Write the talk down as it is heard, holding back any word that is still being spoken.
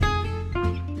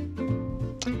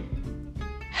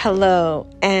Hello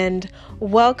and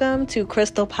welcome to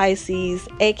Crystal Pisces,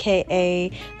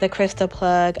 aka the Crystal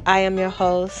Plug. I am your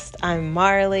host. I'm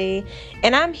Marley,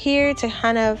 and I'm here to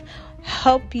kind of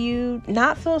help you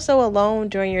not feel so alone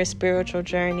during your spiritual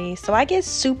journey. So I get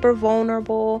super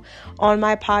vulnerable on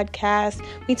my podcast.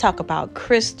 We talk about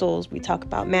crystals, we talk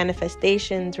about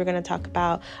manifestations, we're going to talk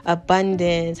about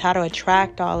abundance, how to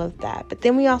attract all of that. But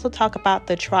then we also talk about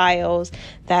the trials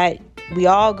that we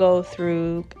all go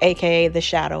through, aka the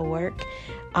shadow work.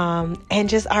 And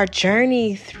just our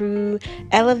journey through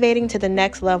elevating to the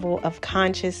next level of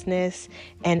consciousness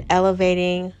and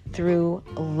elevating through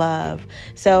love.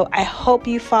 So I hope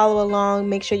you follow along.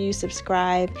 Make sure you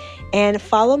subscribe and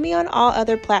follow me on all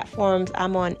other platforms.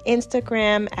 I'm on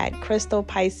Instagram at Crystal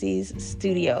Pisces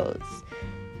Studios.